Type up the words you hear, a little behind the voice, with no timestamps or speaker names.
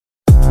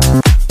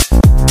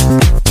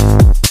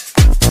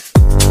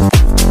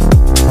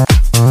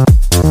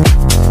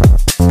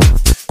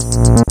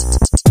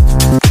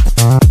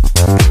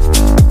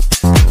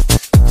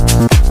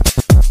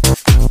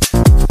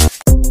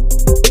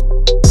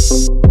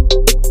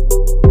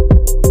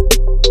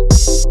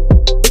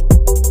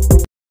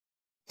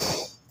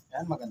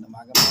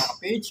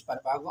kapage,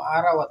 panibagong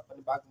araw at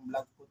panibagong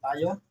vlog po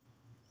tayo.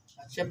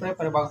 At syempre,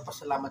 panibagong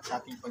pasalamat sa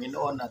ating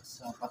Panginoon at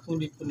sa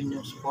patuloy po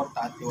ninyong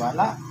suporta at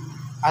tiwala.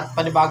 At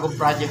panibagong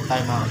project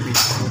tayo mga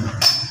kapage.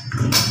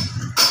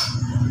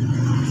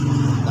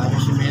 Dami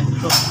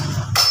simento.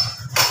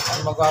 At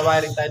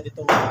magwawiring tayo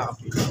dito mga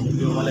kapage.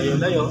 Medyo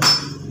malayo-layo.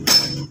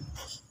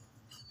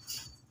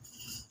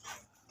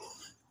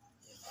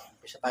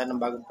 Umpisa tayo ng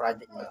bagong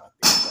project mga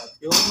kapage. At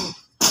yung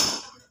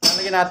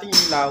nalagyan natin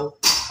ilaw,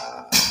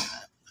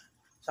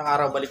 isang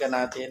araw balikan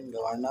natin,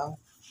 gawa ng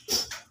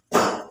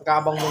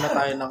magkabang muna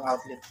tayo ng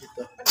outlet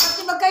dito.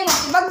 Tibag kayo,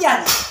 tibag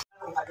yan!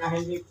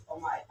 Hindi ko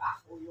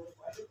maipako yung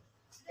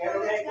pero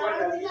may ko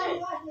lang din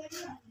eh.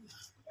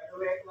 Pero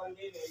may ko lang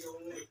din eh, yung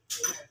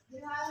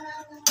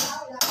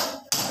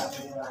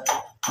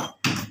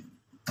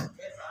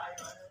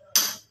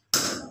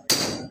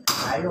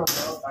ayun,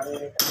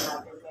 pare-rekan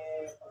natin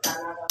eh,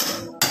 pagkanakan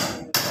ng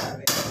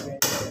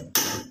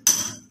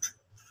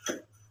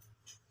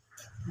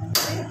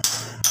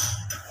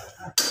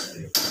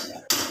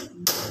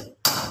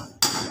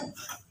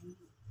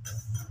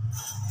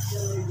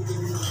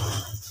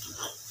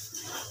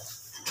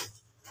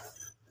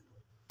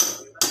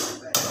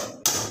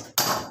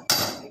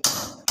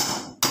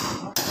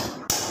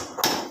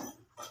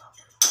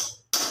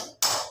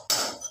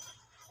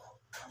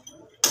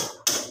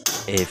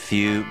A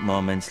few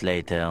moments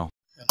later.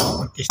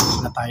 Mag-test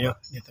na tayo.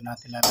 Dito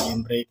natin lalagay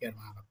yung breaker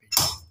mga kapatid.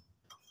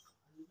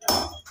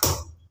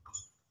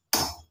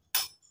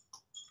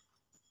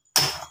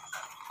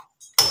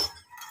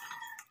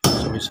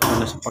 Sabay-sabay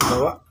na sa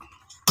paggawa.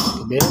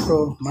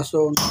 Tubero,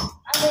 mason.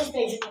 Ano yung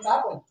station mo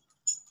tapon?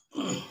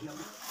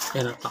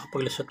 Yan at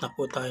nakapaglisot na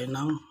po tayo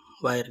ng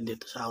wire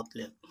dito sa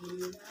outlet.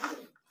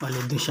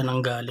 Bali din siya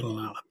nang galing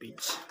mga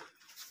kapids.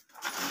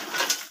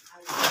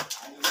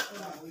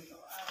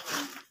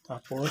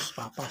 Tapos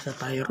papasa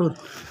tayo ron.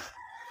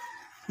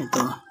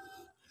 Ito.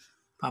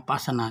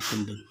 Papasa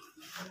natin dun.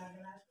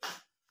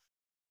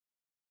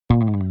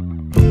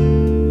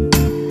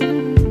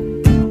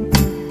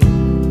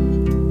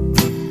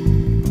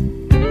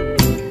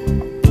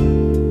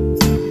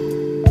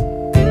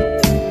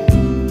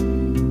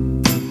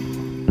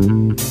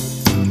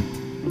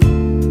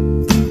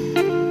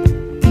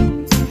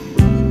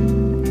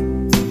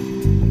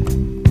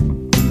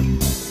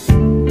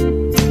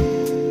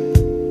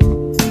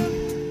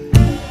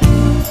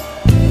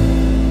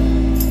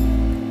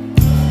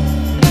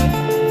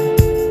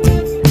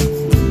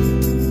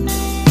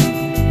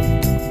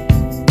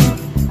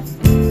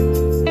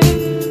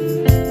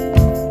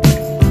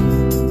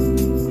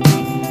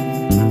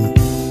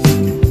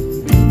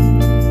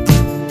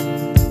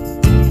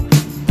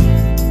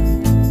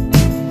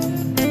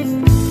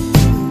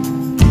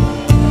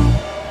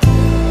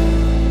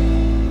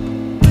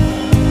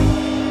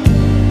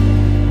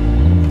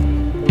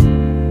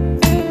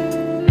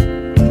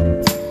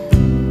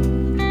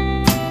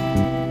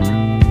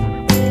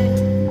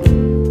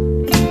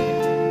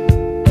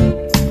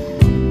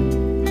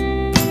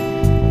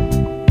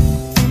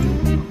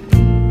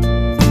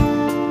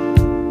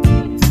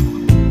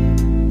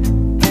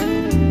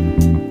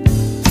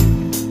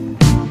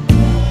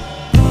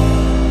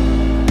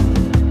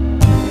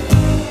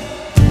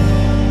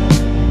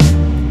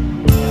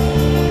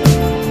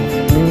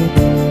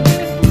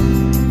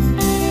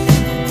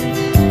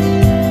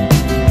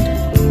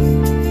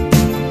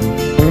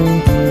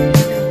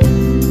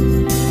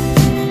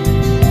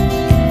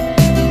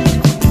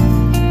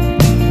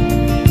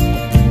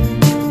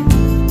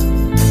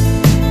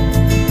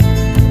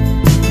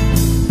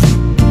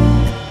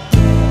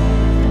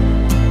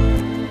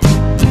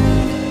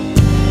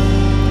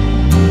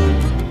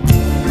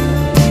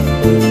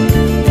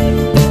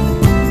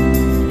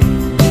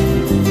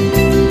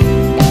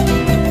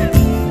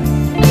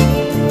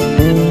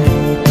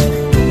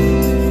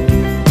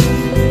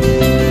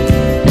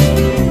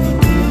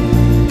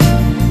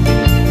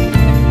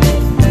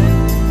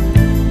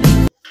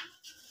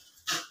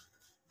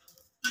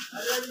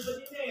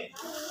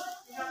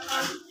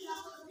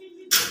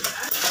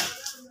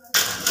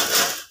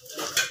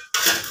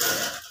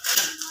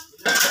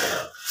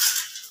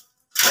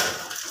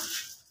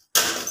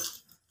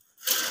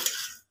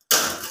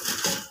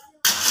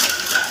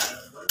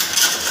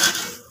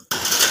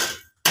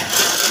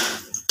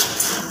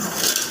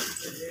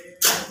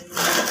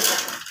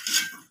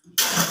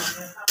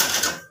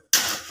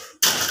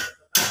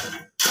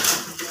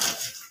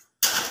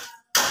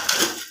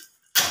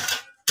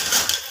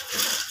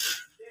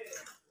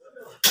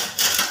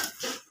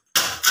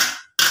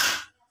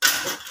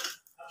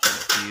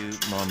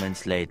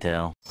 Moments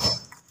later.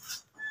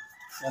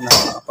 Yan,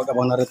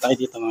 nakapag-abang na rin tayo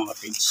dito mga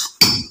kapids.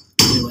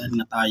 Iwan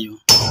na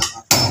tayo.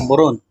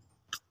 Buron.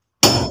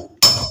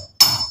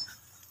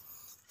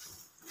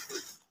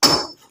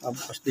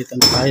 Tapos dito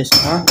na tayo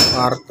sa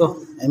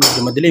kwarto. Ay,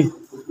 medyo madilim.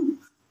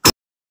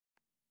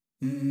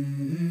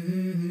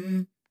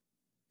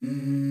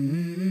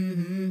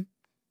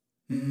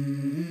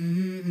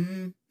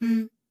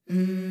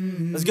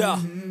 Let's go.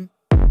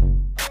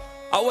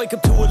 I wake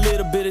up to a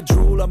little bit of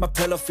drool on my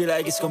pillow, feel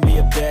like it's gonna be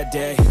a bad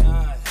day.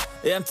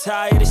 Yeah, I'm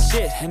tired of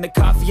shit, and the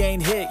coffee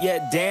ain't hit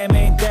yet. Damn,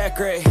 ain't that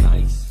great.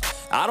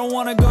 I don't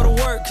wanna go to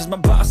work, cause my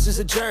boss is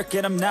a jerk,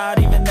 and I'm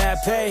not even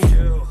that paid.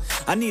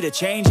 I need a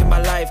change in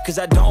my life, cause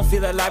I don't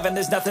feel alive, and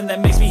there's nothing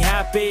that makes me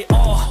happy.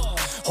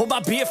 Hold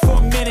my beer for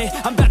a minute.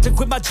 I'm about to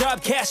quit my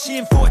job, cash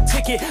in for a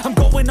ticket. I'm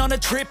going on a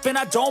trip, and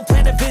I don't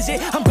plan to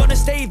visit. I'm gonna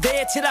stay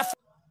there till I...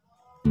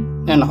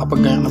 Yan,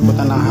 nakapag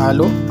napunta ng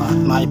halo at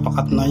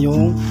maipakat na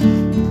yung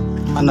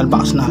panel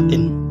box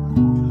natin.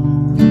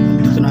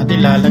 Dito natin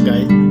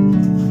ilalagay.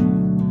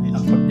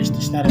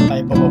 Nakapag-testis na rin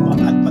tayo pababa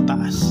at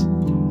pataas.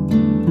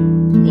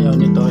 Ngayon,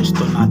 ito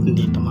install natin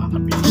dito mga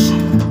kapits.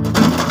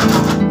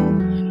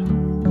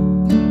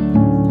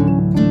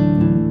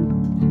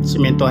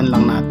 Simentohan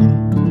lang natin.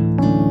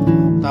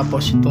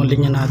 Tapos itong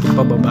linya natin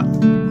pababa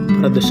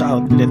para doon sa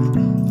outlet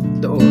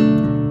doon.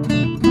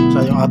 So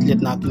yung outlet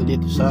natin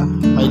dito sa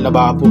may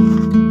lababo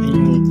ay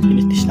yung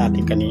pinitis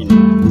natin kanina.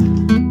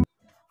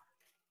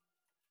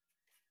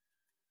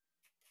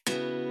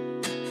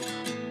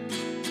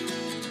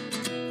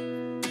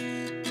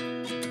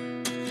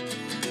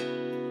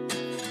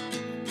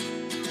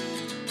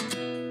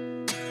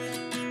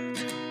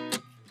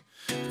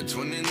 At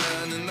 29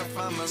 and I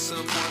find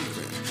myself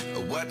wondering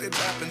what did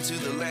happen to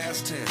the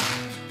last 10.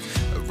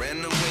 I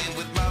ran away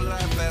with my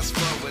life, fast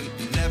forward,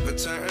 never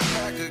turn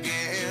back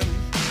again.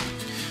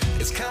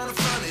 It's kind of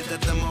funny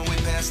that the more we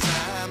pass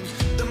time,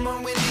 the more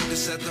we need to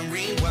set the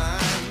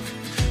rewind.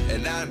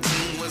 And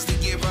 19 was the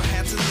year I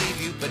had to leave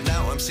you, but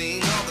now I'm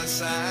seeing all the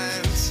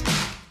signs.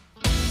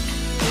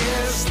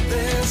 Is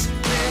this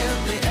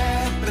really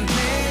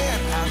happening?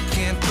 I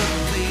can't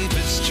believe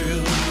it's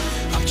true.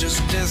 I'm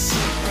just as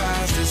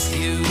surprised as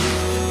you.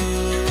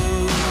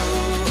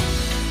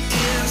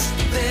 Is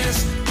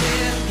this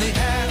really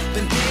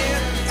happening?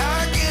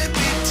 I can't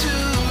be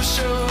too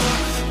sure,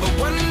 but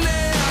one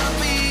day I'll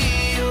be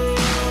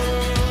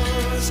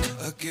yours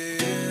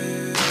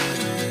again.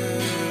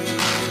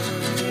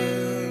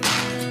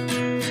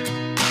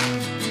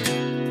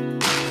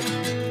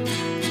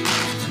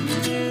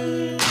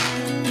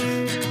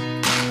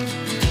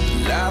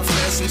 Life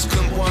lessons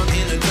come one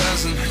in a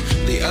dozen.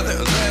 The other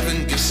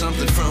 11 give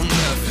something from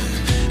nothing.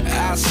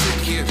 I sit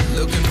here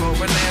looking for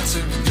an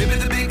answer. Maybe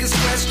the biggest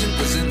question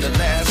was in the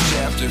last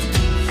chapter.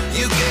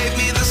 You gave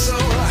me the soul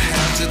I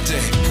have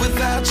today.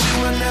 Without you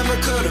I never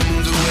could have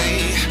moved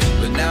away.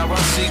 But now I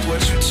see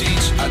what you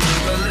teach. I do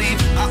believe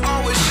I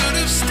always should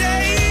have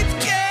stayed.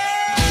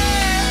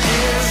 Yeah.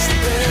 Is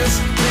this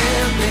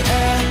really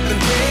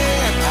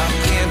happening? I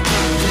can't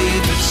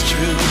believe it's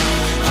true.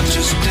 I'm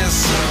just as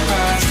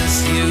surprised as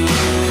you.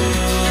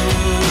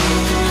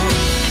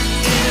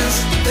 Is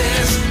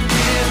this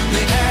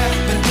really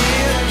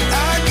happening?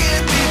 I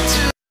can't be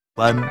too.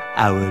 1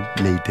 hour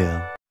later.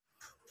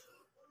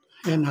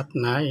 Ayan, at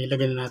na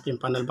ilagay na natin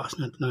yung panel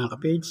box natin mga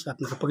kapage at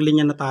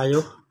nakapaglinya na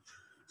tayo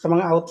sa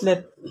mga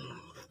outlet.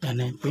 Yan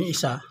na yung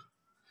isa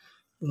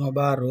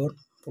bumabaro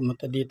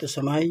pumunta dito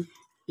sa may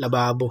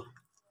lababo.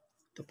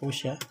 Ito po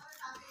siya.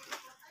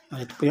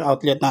 Ito po yung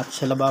outlet natin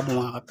sa lababo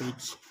mga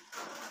kapage.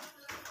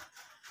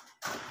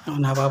 Ang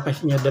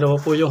napapansin niya, dalawa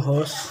po yung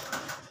hose.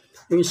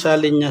 Yung isa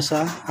linya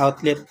sa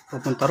outlet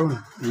pupunta ron.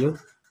 Ayun.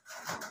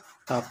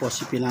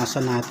 Tapos ipinasa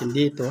natin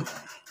dito.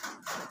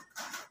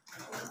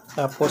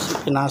 Tapos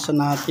ipinasa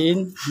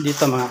natin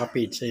dito mga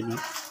kapage. Ayun.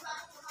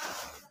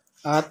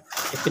 At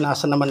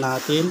ipinasa naman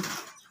natin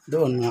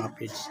doon mga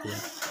kapage.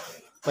 Ayan.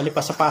 Bali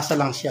pasa-pasa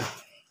lang siya.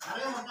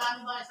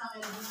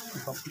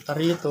 Papunta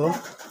rito.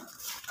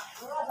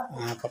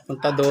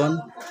 Papunta doon.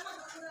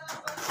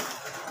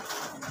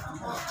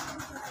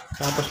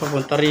 Tapos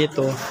papunta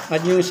rito.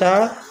 At yung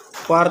sa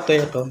kwarto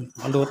ito,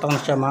 malutang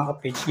na siya mga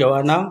kapage.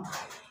 Gawa ng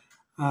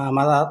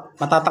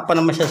matatakpan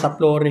naman siya sa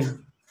flooring.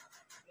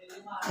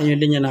 Ayun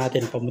yung linya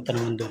natin, pamunta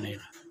naman doon.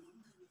 Ayun.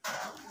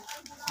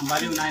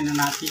 Bali, unahin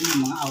na natin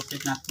yung mga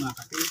outlet natin mga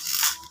kapage.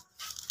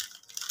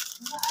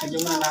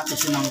 Lagyan muna natin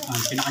siya ng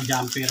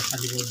pinaka-jumper sa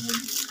likod.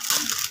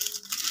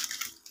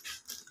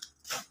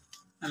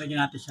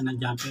 Nalagyan natin siya ng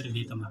jumper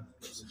dito mga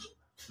kapage.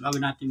 Bago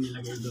natin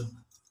nilagay doon.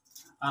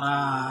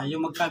 Para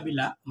yung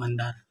magkabila,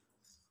 mandar.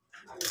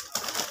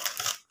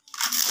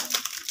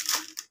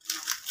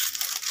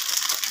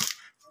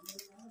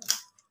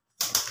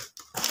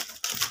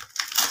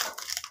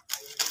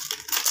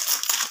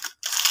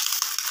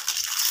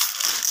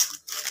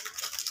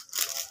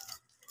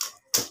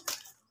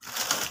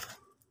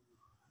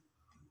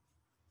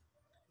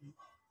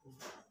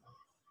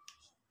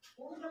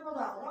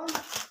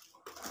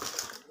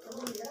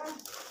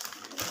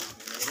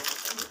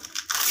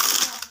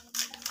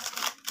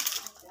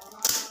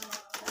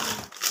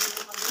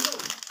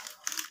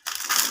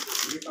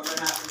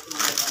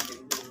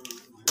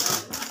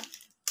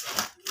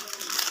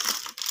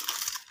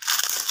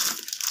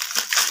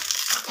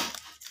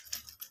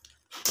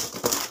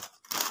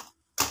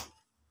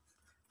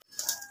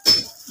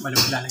 Bali,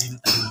 maglalagay na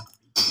tayo mga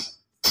kapage.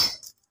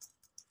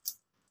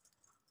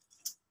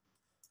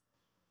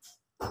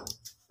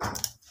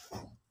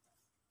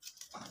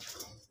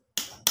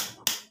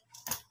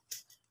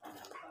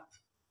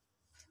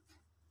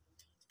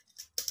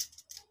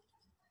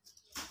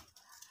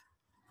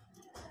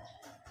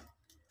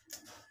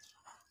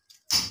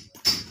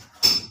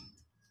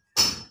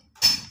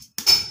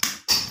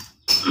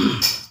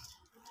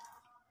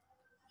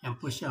 Yan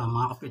po siya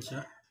mga kapits.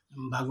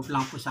 Yung bago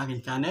lang po sa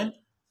akin channel.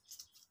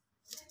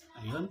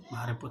 Ayun,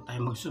 maaari po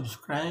tayo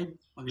mag-subscribe,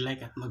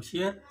 mag-like at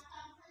mag-share.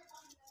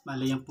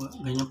 Bali yan po,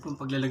 ganyan po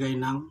yung paglalagay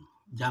ng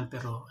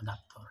jumper o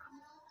adapter.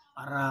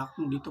 Para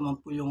kung dito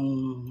man po yung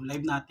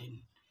live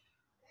natin,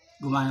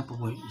 gumana po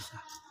yung isa.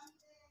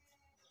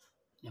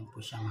 Yan po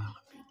siya mga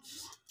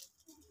kapits.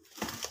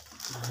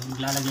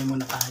 Maglalagay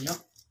muna tayo.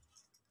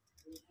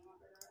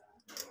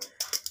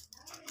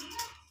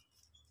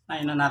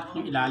 Nain na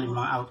natin yung ilalim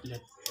mga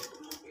outlet.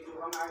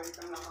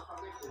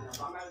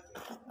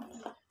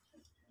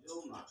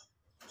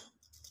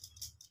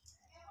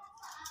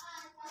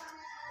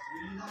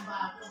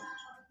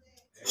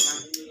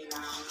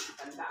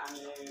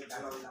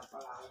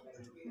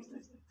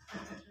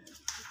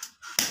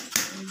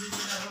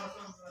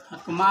 At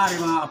kung maaari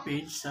mga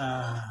kapits,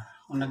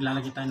 kung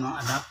naglalagay tayo ng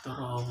adapter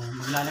o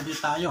maglalagay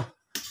tayo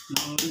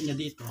ng linya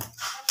dito,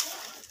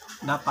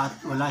 dapat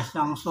wala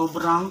siyang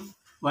sobrang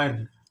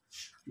wire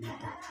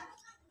dito.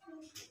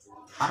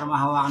 Para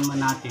mahawakan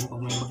man natin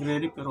kung may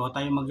magre-repair o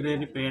tayo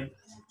magre-repair,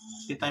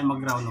 hindi tayo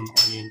mag-ground ng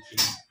kuryente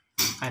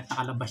kahit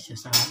nakalabas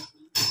siya sa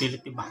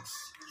utility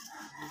box.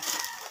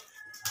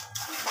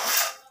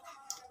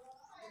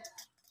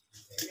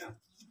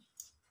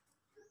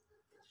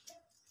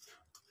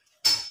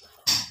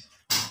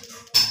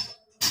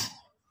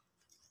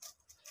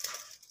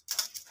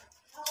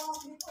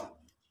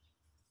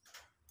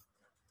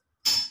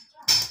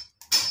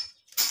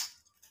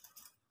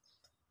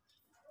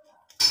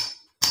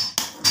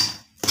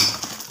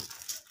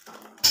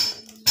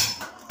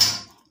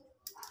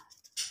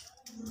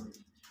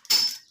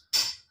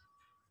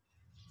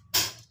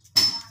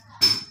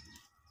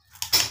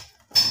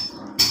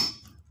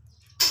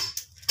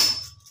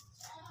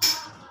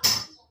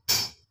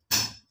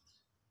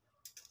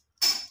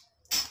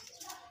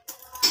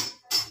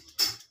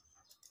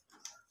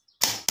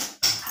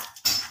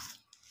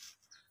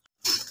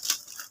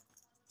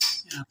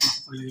 Yan,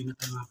 makapaglalagay na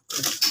tayo mga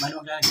kapits. Bali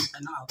maglalagay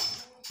tayo ng out.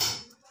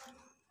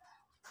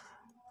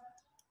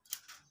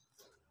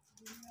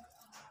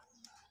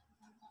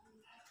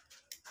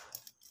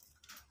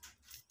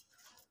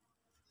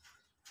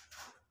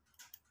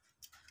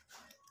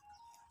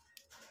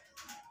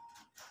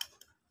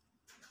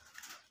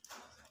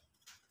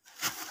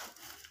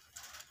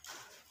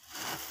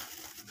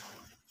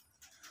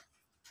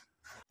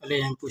 Bali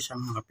yan po siya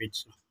mga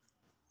kapits.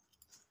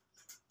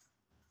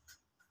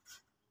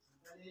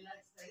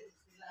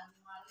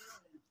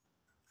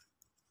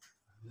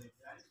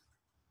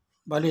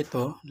 Bali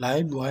ito,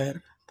 live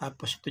wire,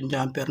 tapos ito yung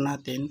jumper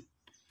natin,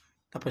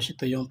 tapos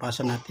ito yung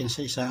pasa natin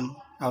sa isang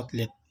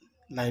outlet,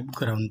 live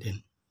ground din.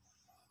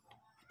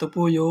 Ito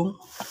po yung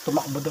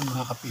tumakbo doon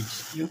mga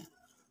kapits.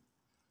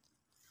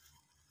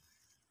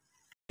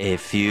 A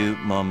few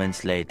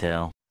moments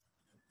later.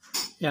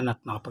 Yan,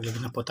 at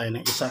nakapaglagay na po tayo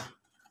ng isa.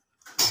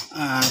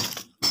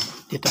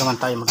 Dito naman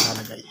tayo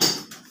maglalagay.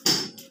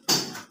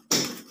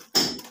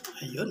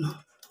 Ayun, oh.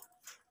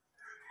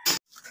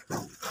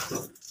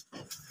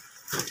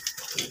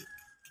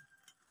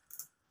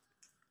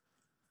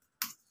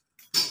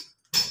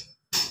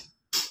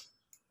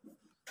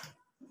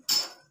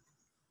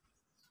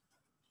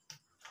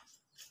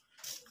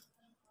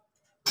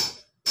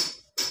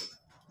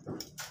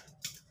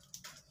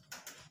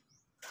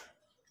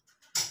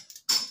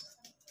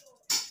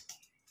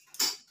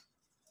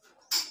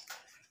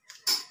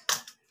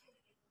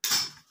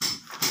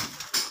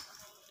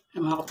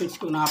 Mga kapits,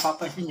 kung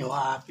nakapapansin nyo,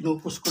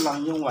 pinupus ko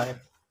lang yung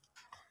wire.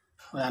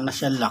 Wala na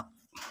siya lock.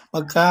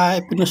 Pagka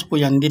ipinus po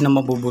yan, hindi na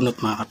mabubunot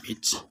mga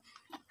kapits.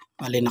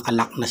 Bali,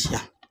 nakalock na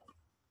siya.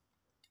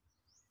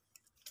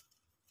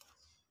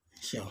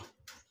 So,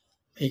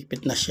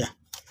 higpit na siya.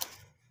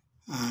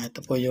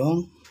 Ito po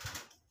yung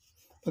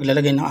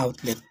paglalagay ng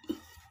outlet.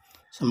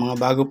 Sa mga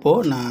bago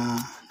po na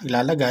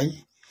naglalagay,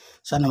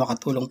 sana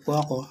makatulong po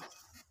ako.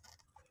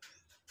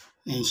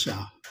 Ayan siya.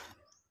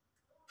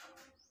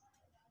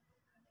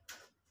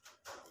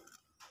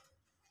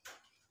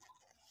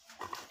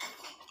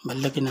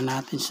 Malagyan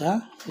na natin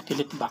sa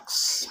utility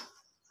box.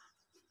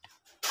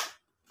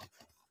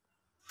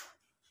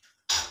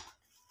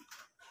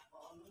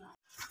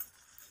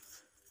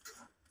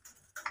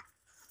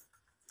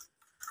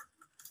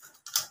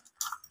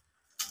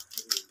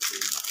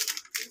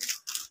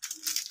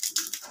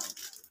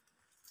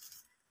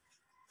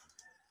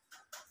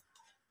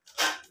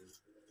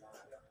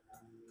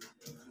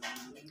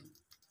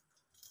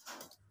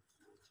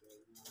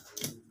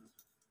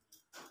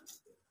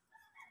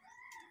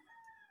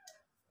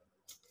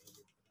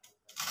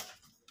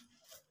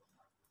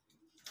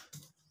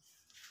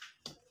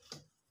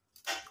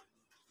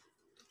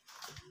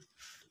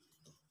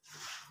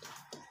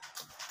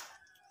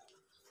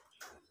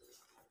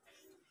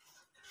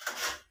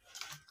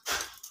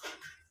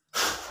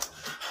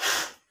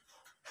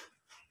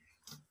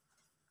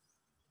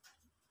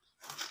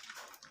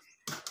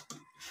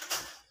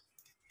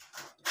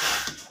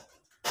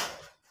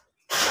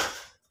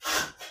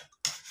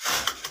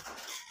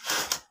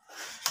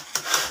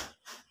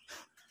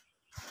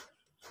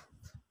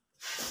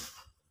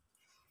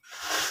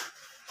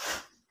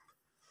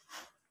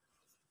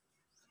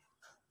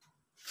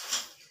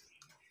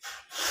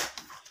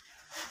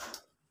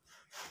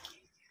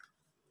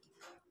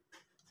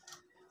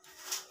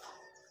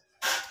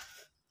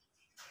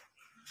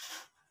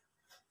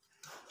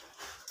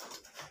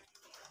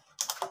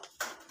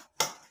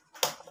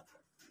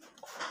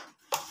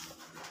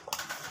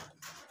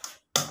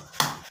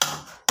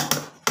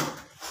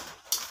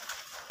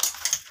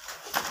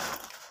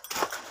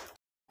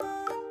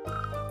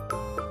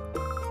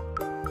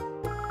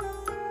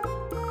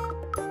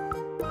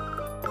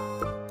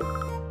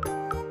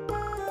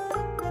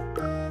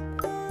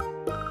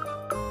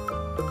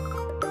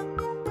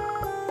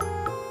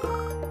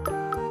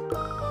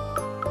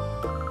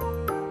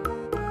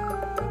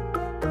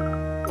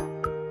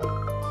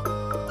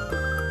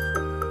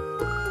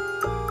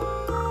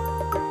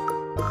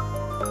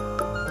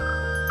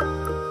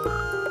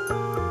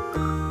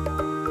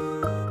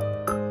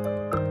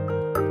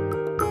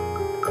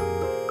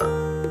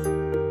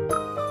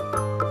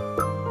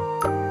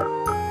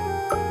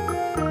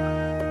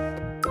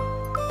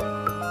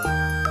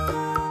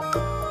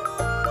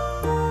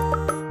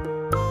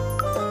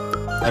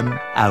 1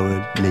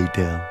 hour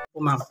later.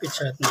 Mga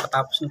kapitsa, at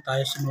nakatapos na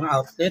tayo sa mga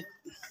outlet.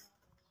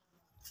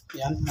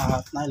 Yan,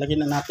 nailagay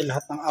na natin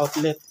lahat ng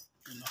outlet.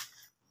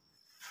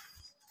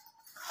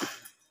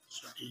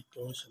 So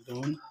dito, sa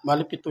doon.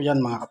 Bali 7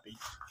 yan mga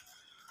kapitsa.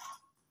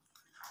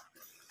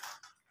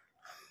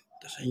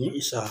 Ito sa inyo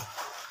isa.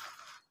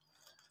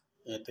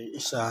 Ito yung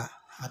isa.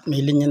 At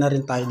may linya na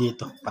rin tayo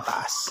dito,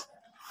 pataas.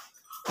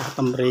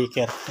 Itong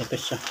breaker. Ito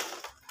siya.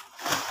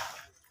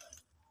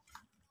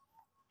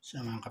 Sa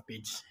mga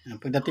kapage.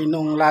 Pagdating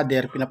ng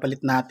ladder,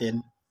 pinapalit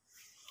natin.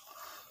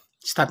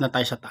 Start na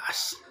tayo sa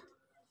taas.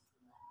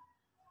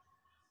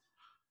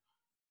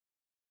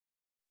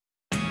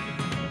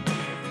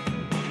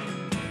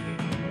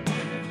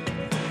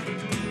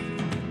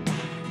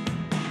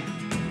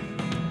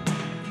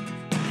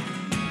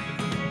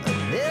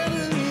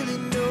 Never really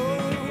know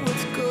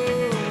what's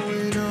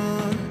going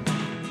on.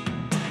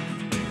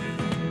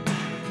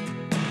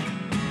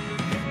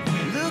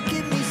 Look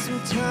at me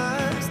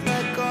sometimes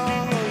like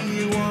all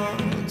you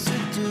want to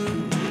do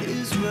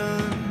is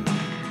run.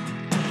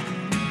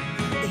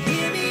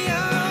 Hear me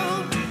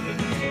out,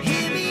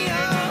 hear me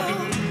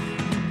out.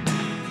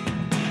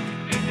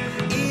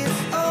 It's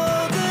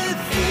all the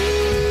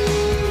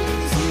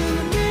things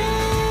you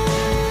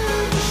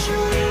never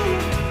show.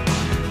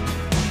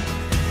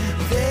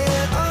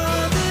 There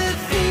are the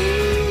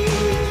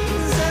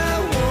things I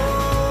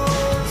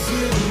want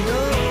to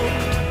know.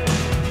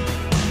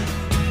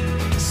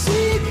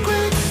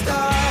 Secrets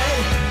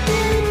start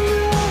in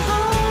your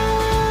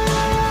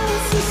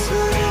heart so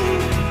slow.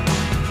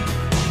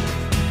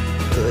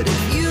 But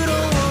if you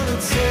don't wanna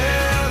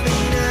tell me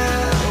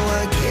now,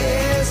 I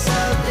guess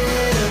I'll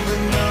never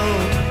know.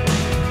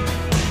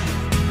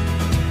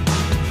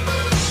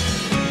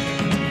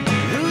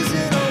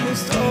 Losing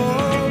almost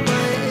all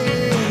my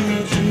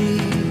energy.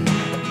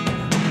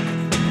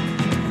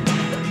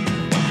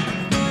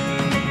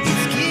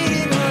 It's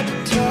getting hard to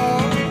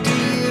talk to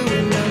you,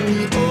 and I'm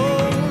the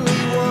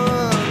only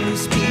one who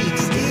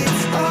speaks.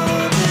 It's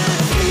all the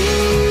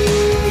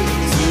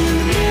things you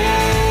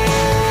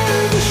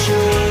never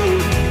show.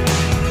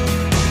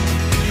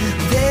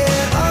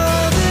 There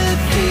are the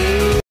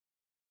things.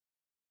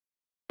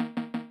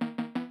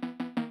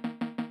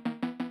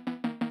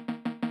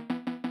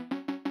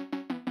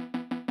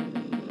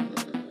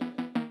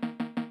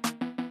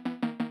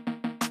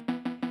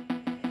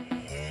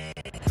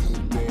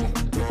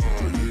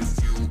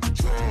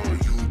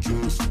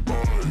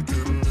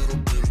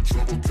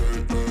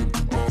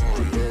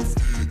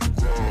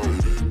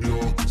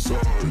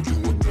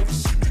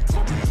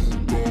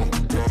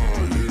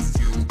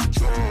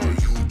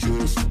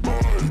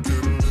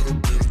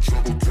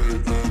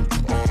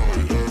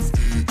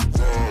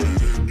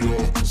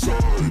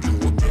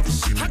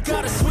 I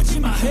got a switch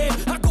in my head.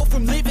 I go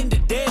from living to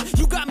dead.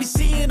 You got me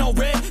seeing all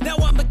red. Now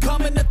I'm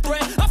becoming a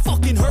threat. I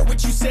fucking heard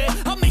what you said.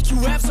 I'll make you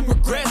have some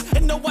regrets.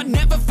 And no, I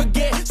never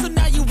forget. So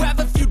now you have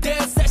a few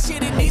debts. That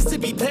shit, it needs to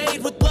be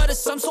paid with blood or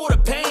some sort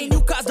of pain.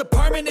 You caused a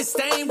permanent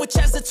stain, which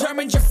has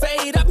determined your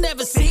fate. I've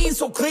never seen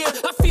so clear.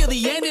 I feel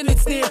the end and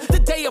it's near. The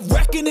day of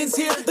reckoning's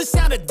here. The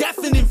sound of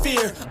deafening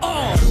fear.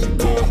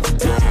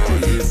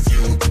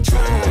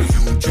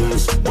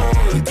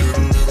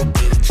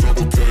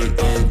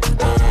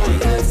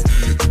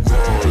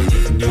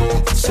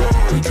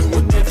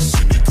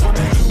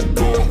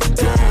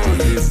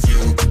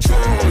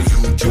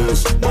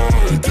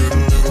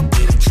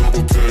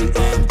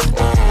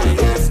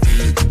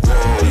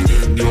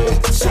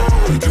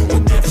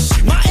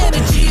 My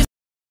energy is.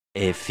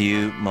 A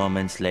few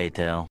moments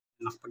later.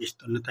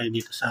 Nakapag-install na tayo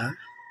dito sa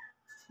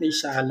may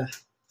sala.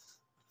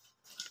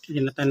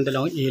 Kaya na tayo ng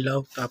dalawang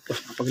ilaw.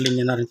 Tapos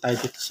napaglinya na rin tayo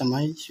dito sa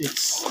may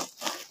switch.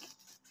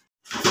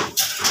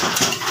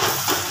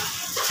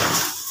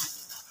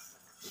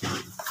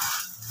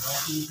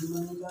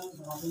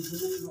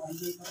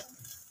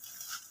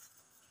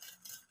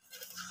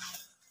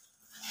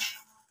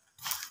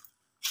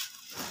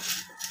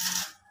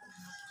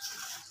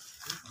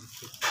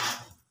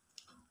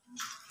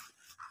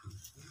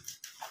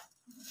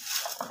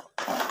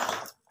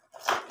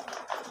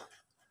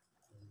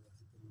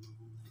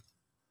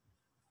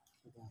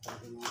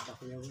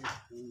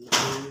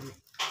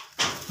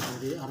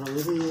 Hindi araw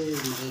rin,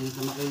 makainit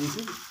na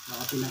makainit.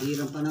 Baka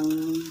pinahiram pa ng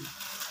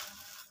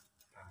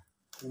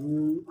kung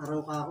araw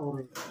ka ako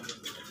rin.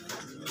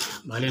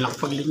 Bali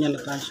nakapaglinya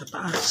na tayo sa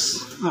taas,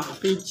 mga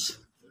kapage.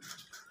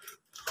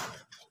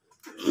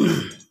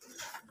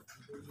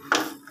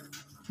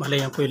 Bali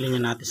yan po yung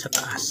linya natin sa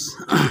taas.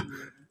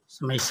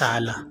 Sa may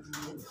sala.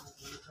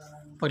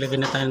 Paglagay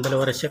na tayo ng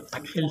dalawa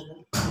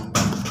receptacle.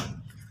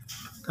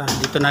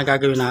 Dito na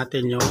gagawin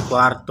natin yung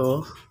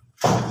kwarto.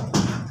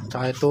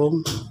 Tsaka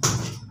itong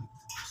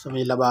sa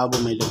may lababo,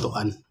 may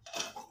lutuan.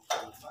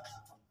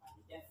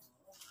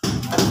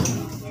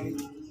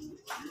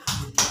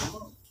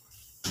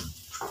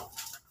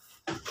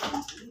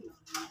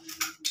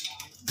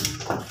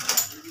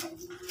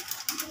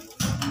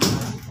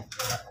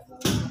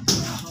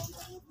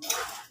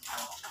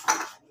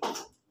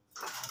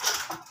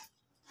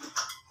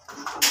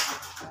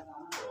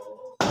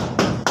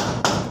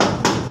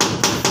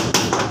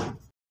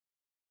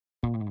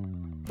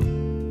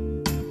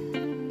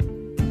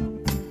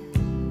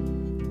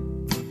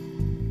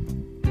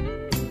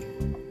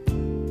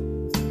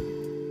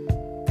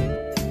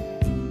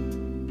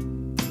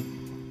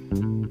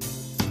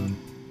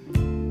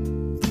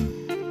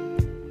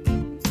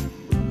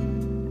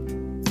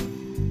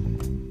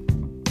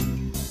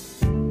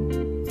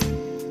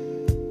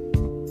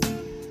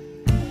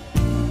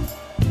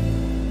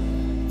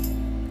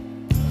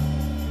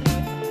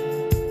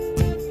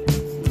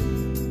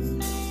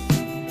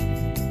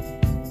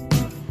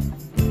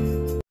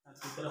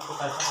 Dito na po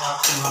tayo sa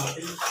kwarto mga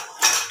kapatid.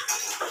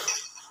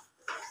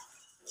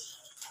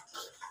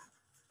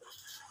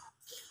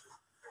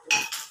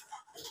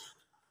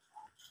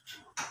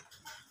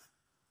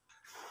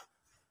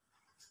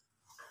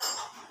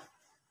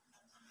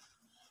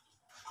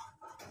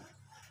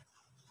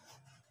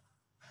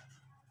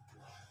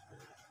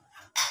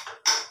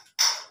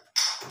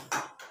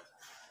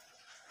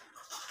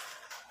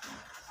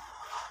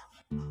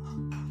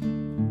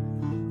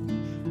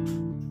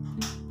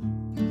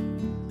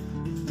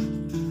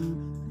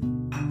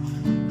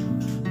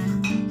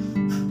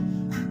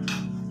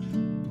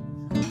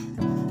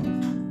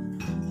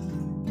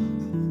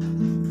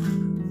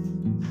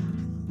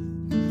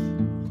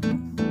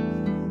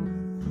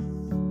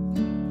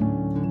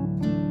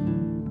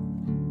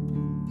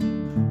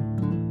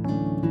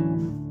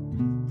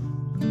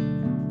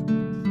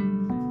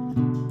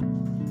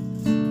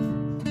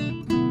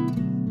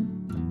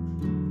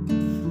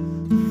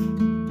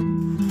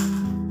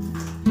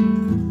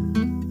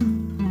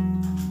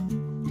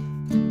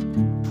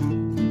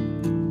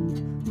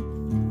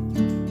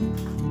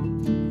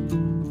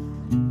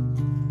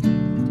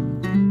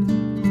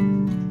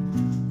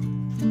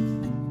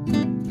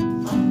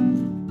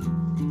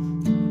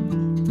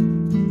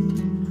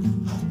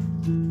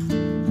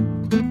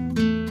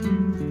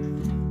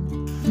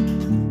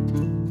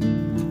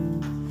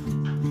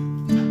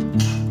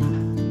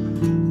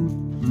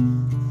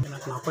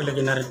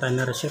 Lagyan na rin tayo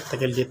na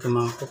receptacle dito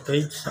mga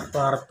kapatid sa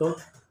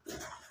kwarto.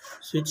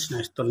 Switch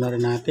na install na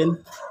rin natin.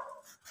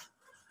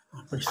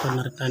 Install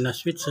na rin tayo na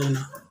switch.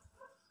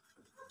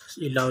 Tapos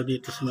ilaw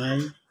dito sa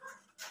may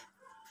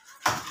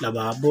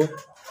lababo.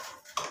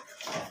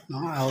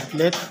 Mga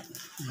outlet.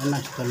 Ayan,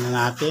 na-install na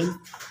natin.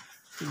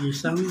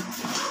 Isang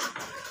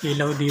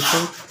ilaw dito.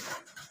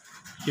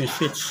 Yung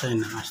switch ay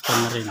na-install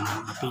na rin mga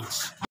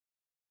kapatid.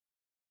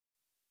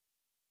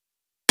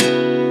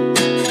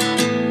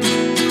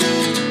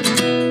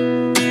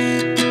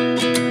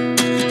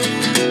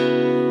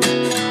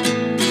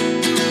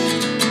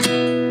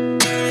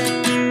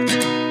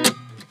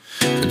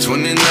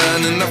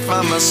 And I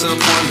find myself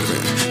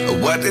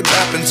wondering what did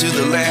happen to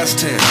the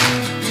last 10.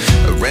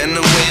 I ran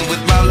away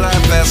with my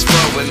life, fast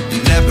forward,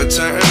 never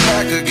turn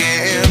back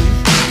again.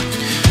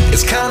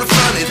 It's kind of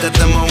funny that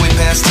the more we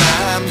pass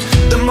time,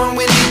 the more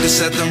we need to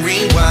set them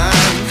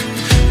rewind.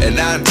 And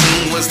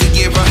 19 was the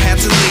year I had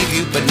to leave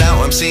you, but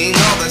now I'm seeing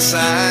all the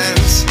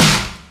signs.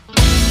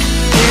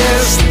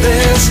 Is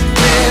this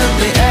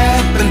really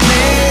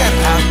happening?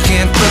 I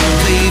can't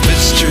believe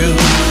it's true.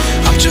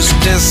 I'm just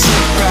as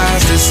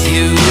surprised as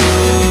you.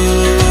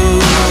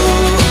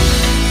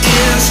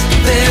 Is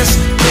this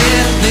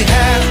really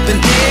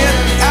happening?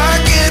 I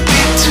can't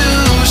be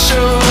too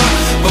sure,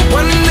 but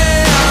one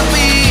day I'll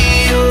be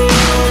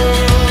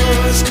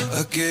yours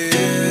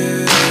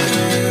again.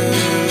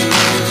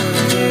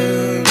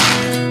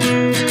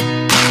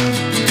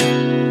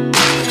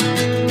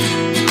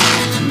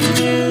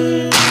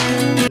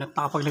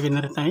 Nakapaglagay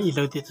na rin tayo ng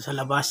ilaw dito sa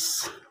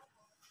labas.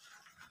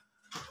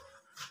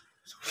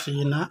 Sa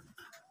kusina.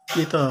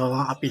 Dito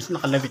mga kapis,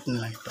 nakalabit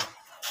na lang ito.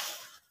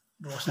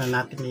 Bukas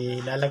na natin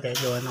ilalagay.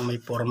 Gawa ng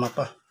may forma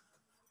pa.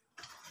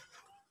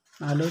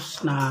 Halos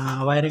na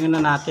wiring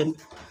na natin.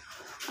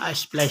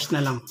 Splice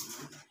na lang.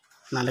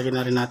 Nalagay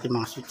na rin natin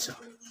mga switch.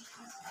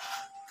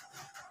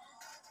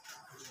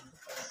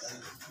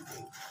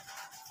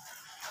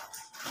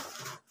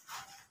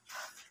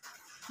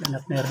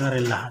 Meron na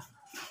rin lahat.